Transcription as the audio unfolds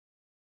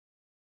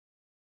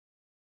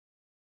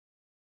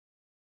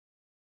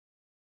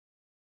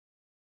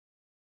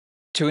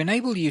To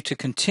enable you to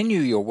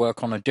continue your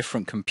work on a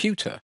different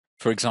computer,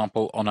 for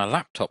example on a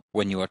laptop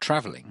when you are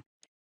traveling,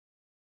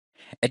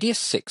 EDIUS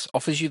 6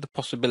 offers you the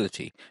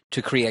possibility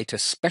to create a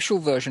special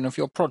version of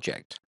your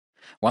project,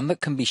 one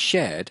that can be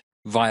shared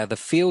via the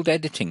Field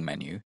Editing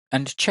menu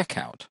and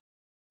Checkout.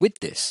 With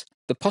this,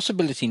 the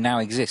possibility now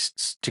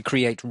exists to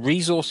create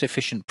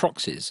resource-efficient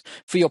proxies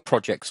for your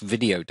project's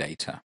video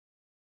data.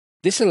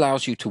 This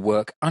allows you to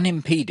work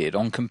unimpeded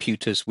on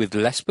computers with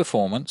less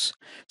performance,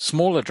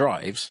 smaller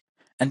drives,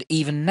 and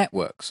even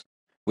networks,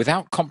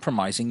 without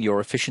compromising your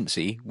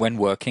efficiency when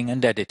working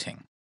and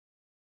editing.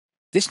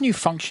 This new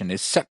function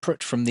is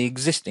separate from the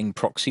existing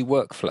proxy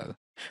workflow,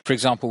 for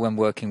example when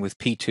working with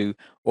P2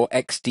 or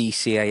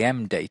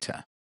XDCAM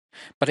data,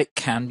 but it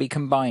can be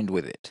combined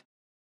with it.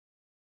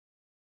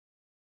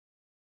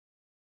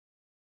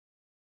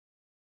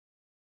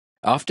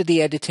 After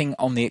the editing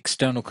on the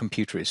external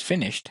computer is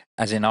finished,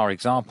 as in our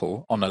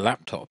example on a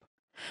laptop,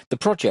 the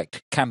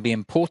project can be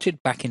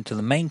imported back into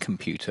the main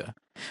computer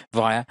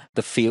via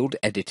the Field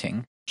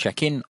Editing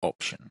Check-in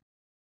option.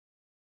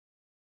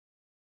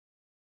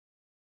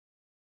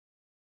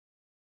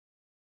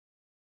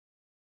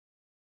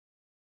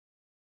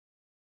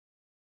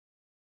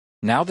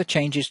 Now the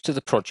changes to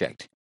the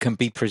project can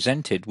be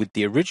presented with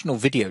the original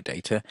video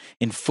data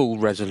in full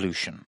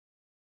resolution.